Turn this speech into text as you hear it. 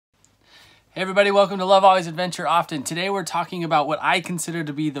Hey everybody, welcome to Love Always Adventure Often. Today we're talking about what I consider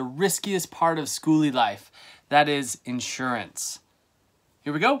to be the riskiest part of schoolie life. That is insurance.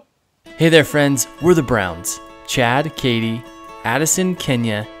 Here we go. Hey there friends, we're the Browns. Chad, Katie, Addison,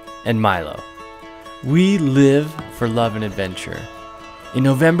 Kenya, and Milo. We live for love and adventure. In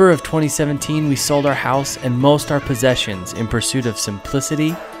November of 2017, we sold our house and most our possessions in pursuit of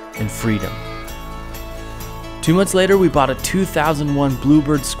simplicity and freedom. 2 months later, we bought a 2001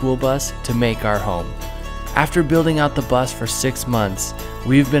 Bluebird school bus to make our home. After building out the bus for 6 months,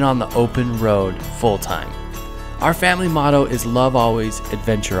 we've been on the open road full-time. Our family motto is Love Always,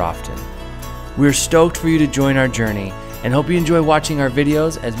 Adventure Often. We're stoked for you to join our journey and hope you enjoy watching our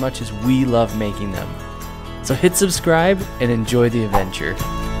videos as much as we love making them. So hit subscribe and enjoy the adventure.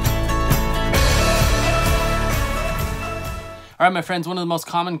 All right, my friends, one of the most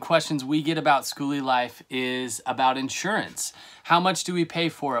common questions we get about schoolie life is about insurance. How much do we pay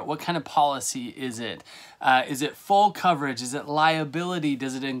for it? What kind of policy is it? Is it full coverage? Is it liability?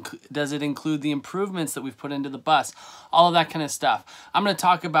 Does it include the improvements that we've put into the bus? All of that kind of stuff. I'm going to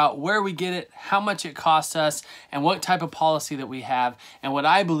talk about where we get it, how much it costs us, and what type of policy that we have, and what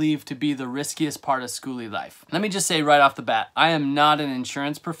I believe to be the riskiest part of schoolie life. Let me just say right off the bat, I am not an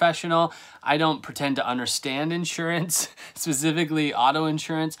insurance professional. I don't pretend to understand insurance, specifically auto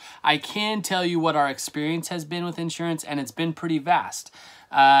insurance. I can tell you what our experience has been with insurance, and it's been pretty vast.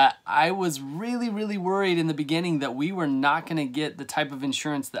 I was really worried in the beginning that we were not going to get the type of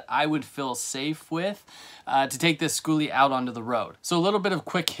insurance that I would feel safe with to take this schoolie out onto the road. So a little bit of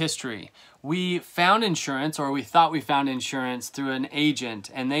quick history. We found insurance, or we thought we found insurance through an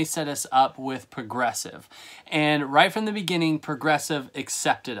agent, and they set us up with Progressive. And right from the beginning, Progressive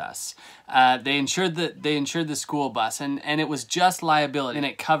accepted us. They insured the school bus, and it was just liability, and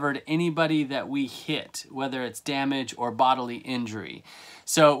it covered anybody that we hit, whether it's damage or bodily injury.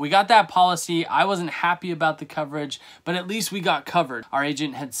 So we got that policy. I wasn't happy about the coverage, but at least we got covered. Our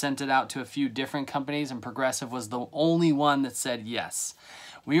agent had sent it out to a few different companies, and Progressive was the only one that said yes.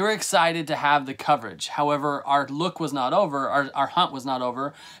 We were excited to have the coverage. However, our look was not over, our hunt was not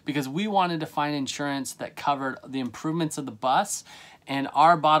over, because we wanted to find insurance that covered the improvements of the bus and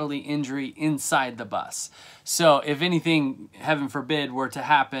our bodily injury inside the bus. So if anything, heaven forbid, were to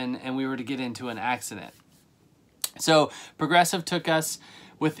happen and we were to get into an accident. So Progressive took us.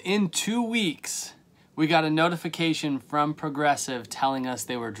 Within 2 weeks, we got a notification from Progressive telling us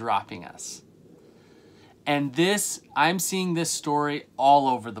they were dropping us. And I'm seeing this story all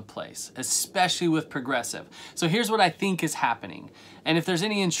over the place, especially with Progressive. So here's what I think is happening. And if there's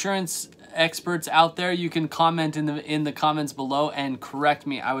any insurance experts out there, you can comment in the comments below and correct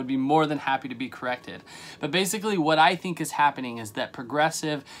me. I would be more than happy to be corrected. But basically what I think is happening is that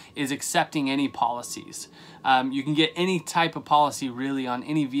Progressive is accepting any policies. You can get any type of policy really on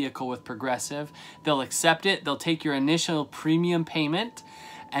any vehicle with Progressive. They'll accept it. They'll take your initial premium payment,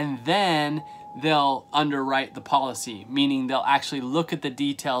 and then they'll underwrite the policy, meaning they'll actually look at the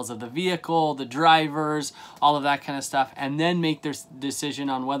details of the vehicle, the drivers, all of that kind of stuff, and then make their decision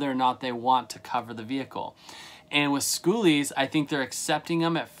on whether or not they want to cover the vehicle. And with schoolies, I think they're accepting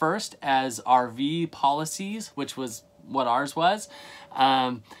them at first as RV policies, which was what ours was.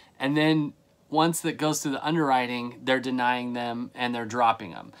 And then once that goes through the underwriting, they're denying them and they're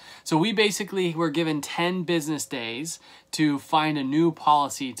dropping them. So we basically were given 10 business days to find a new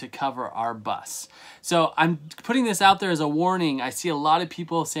policy to cover our bus. So I'm putting this out there as a warning. I see a lot of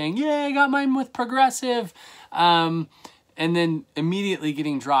people saying, yeah, I got mine with Progressive, and then immediately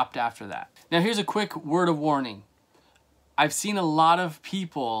getting dropped after that. Now here's a quick word of warning. I've seen a lot of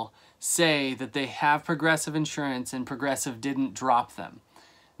people say that they have Progressive insurance and Progressive didn't drop them.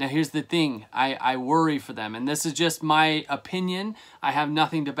 Now here's the thing, I worry for them, and this is just my opinion. I have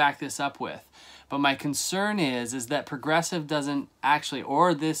nothing to back this up with. But my concern is that Progressive doesn't actually,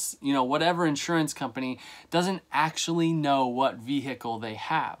 or this, whatever insurance company, doesn't actually know what vehicle they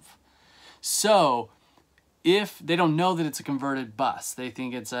have. So if they don't know that it's a converted bus, they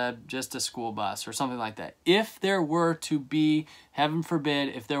think it's just a school bus or something like that. If there were to be, heaven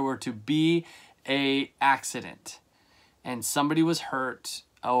forbid, if there were to be an accident and somebody was hurt,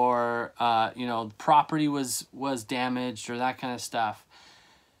 or property was damaged or that kind of stuff,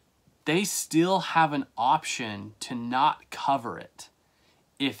 they still have an option to not cover it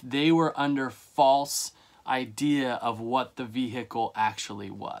if they were under false idea of what the vehicle actually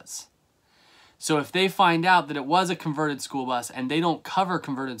was. So if they find out that it was a converted school bus and they don't cover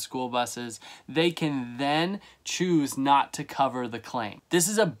converted school buses, they can then choose not to cover the claim. This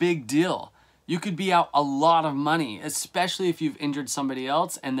is a big deal. You could be out a lot of money, especially if you've injured somebody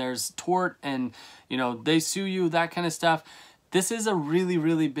else and there's tort and, they sue you, that kind of stuff. This is a really,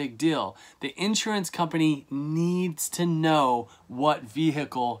 really big deal. The insurance company needs to know what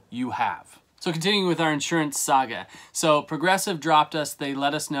vehicle you have. So continuing with our insurance saga. So Progressive dropped us, they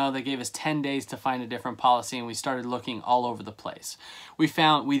let us know, they gave us 10 days to find a different policy, and we started looking all over the place. We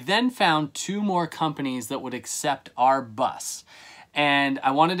then found 2 more companies that would accept our bus. And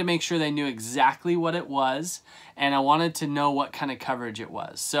I wanted to make sure they knew exactly what it was, and I wanted to know what kind of coverage it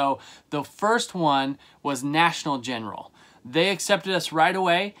was. So the first one was National General. They accepted us right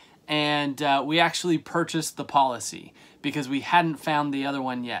away, and we actually purchased the policy because we hadn't found the other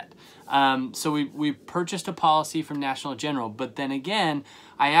one yet. So we purchased a policy from National General, but then again,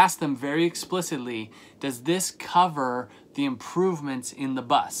 I asked them very explicitly, does this cover the improvements in the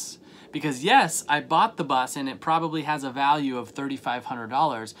bus? Because yes, I bought the bus and it probably has a value of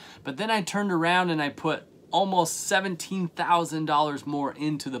 $3,500, but then I turned around and I put almost $17,000 more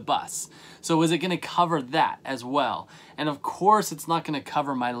into the bus. So was it going to cover that as well? And of course, it's not going to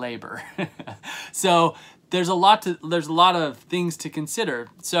cover my labor. So there's a lot of things to consider.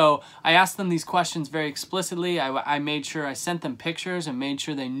 So I asked them these questions very explicitly. I made sure I sent them pictures and made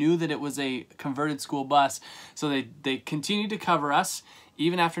sure they knew that it was a converted school bus. So they continued to cover us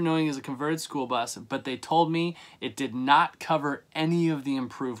even after knowing it was a converted school bus, but they told me it did not cover any of the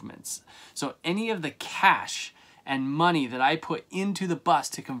improvements. So any of the cash and money that I put into the bus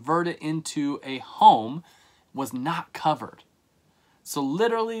to convert it into a home was not covered. So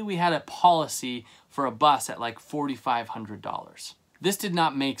literally we had a policy for a bus at like $4,500. This did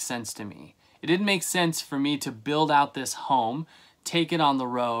not make sense to me. It didn't make sense for me to build out this home, take it on the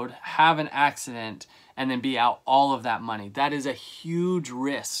road, have an accident, and then be out all of that money. That is a huge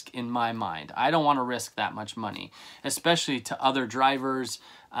risk in my mind. I don't want to risk that much money, especially to other drivers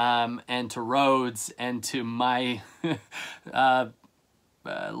and to roads and to my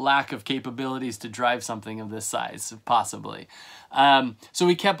lack of capabilities to drive something of this size, possibly. So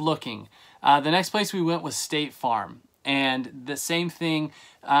we kept looking. The next place we went was State Farm, and the same thing.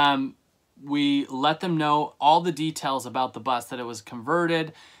 We let them know all the details about the bus, that it was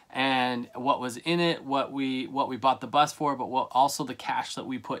converted and what was in it, what we bought the bus for, but also the cash that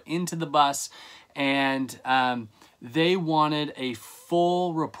we put into the bus. And they wanted a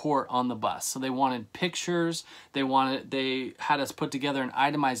full report on the bus. So they wanted pictures. They had us put together an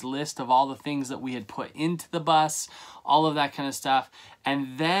itemized list of all the things that we had put into the bus, all of that kind of stuff.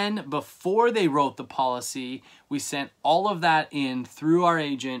 And then before they wrote the policy, we sent all of that in through our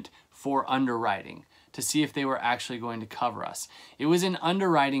agent for underwriting to see if they were actually going to cover us. It was in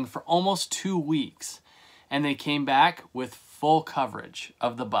underwriting for almost 2 weeks, and they came back with full coverage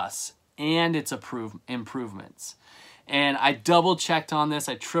of the bus and its improvements. And I double checked on this,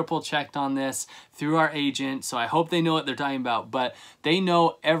 I triple checked on this through our agent, so I hope they know what they're talking about, but they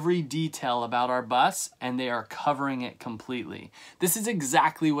know every detail about our bus and they are covering it completely. This is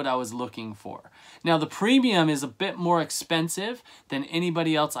exactly what I was looking for. Now the premium is a bit more expensive than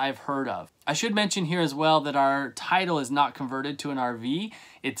anybody else I've heard of. I should mention here as well that our title is not converted to an RV,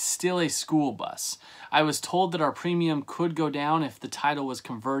 it's still a school bus. I was told that our premium could go down if the title was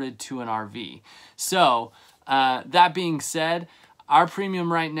converted to an RV. So, that being said, our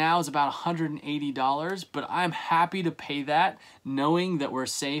premium right now is about $180, but I'm happy to pay that knowing that we're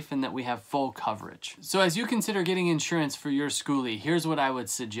safe and that we have full coverage. So as you consider getting insurance for your Skoolie, here's what I would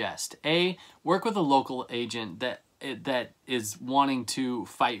suggest. A, work with a local agent that is wanting to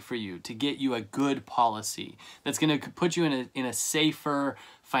fight for you, to get you a good policy that's going to put you in a safer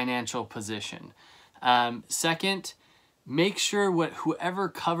financial position. Second, make sure whoever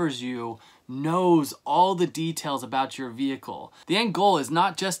covers you knows all the details about your vehicle. The end goal is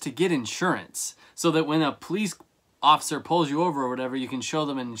not just to get insurance so that when a police officer pulls you over or whatever, you can show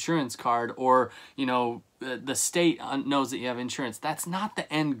them an insurance card, or, you know, the state knows that you have insurance. That's not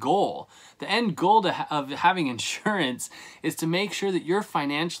the end goal. The end goal of having insurance is to make sure that you're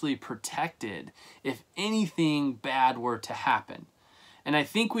financially protected if anything bad were to happen. And I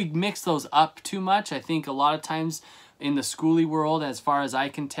think we mix those up too much. I think a lot of times in the Skoolie world, as far as I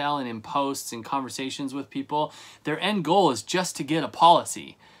can tell, and in posts and conversations with people, their end goal is just to get a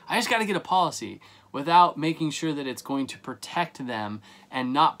policy. I just got to get a policy, without making sure that it's going to protect them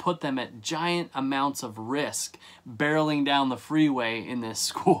and not put them at giant amounts of risk barreling down the freeway in this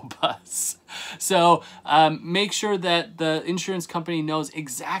school bus. So make sure that the insurance company knows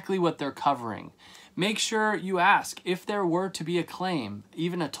exactly what they're covering. Make sure you ask, if there were to be a claim,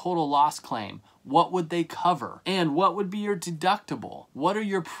 even a total loss claim, what would they cover? And what would be your deductible? What are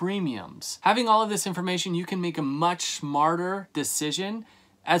your premiums? Having all of this information, you can make a much smarter decision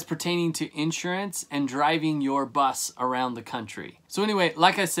as pertaining to insurance and driving your bus around the country. So anyway,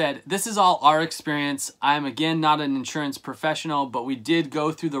 like I said, this is all our experience. I'm again not an insurance professional, but we did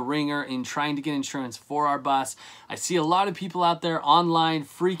go through the ringer in trying to get insurance for our bus. I see a lot of people out there online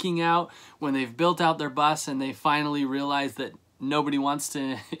freaking out when they've built out their bus and they finally realize that nobody wants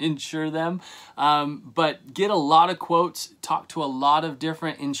to insure them. But get a lot of quotes, talk to a lot of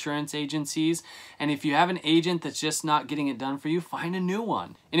different insurance agencies. And if you have an agent that's just not getting it done for you, find a new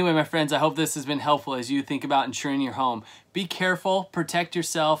one. Anyway, my friends, I hope this has been helpful as you think about insuring your home. Be careful, protect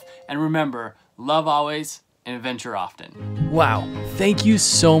yourself, and remember, love always and adventure often. Wow, thank you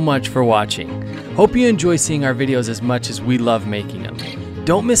so much for watching. Hope you enjoy seeing our videos as much as we love making them.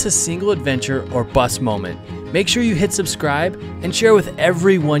 Don't miss a single adventure or bus moment. Make sure you hit subscribe and share with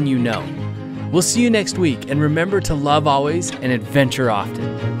everyone you know. We'll see you next week, and remember to love always and adventure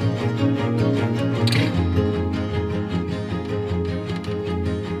often.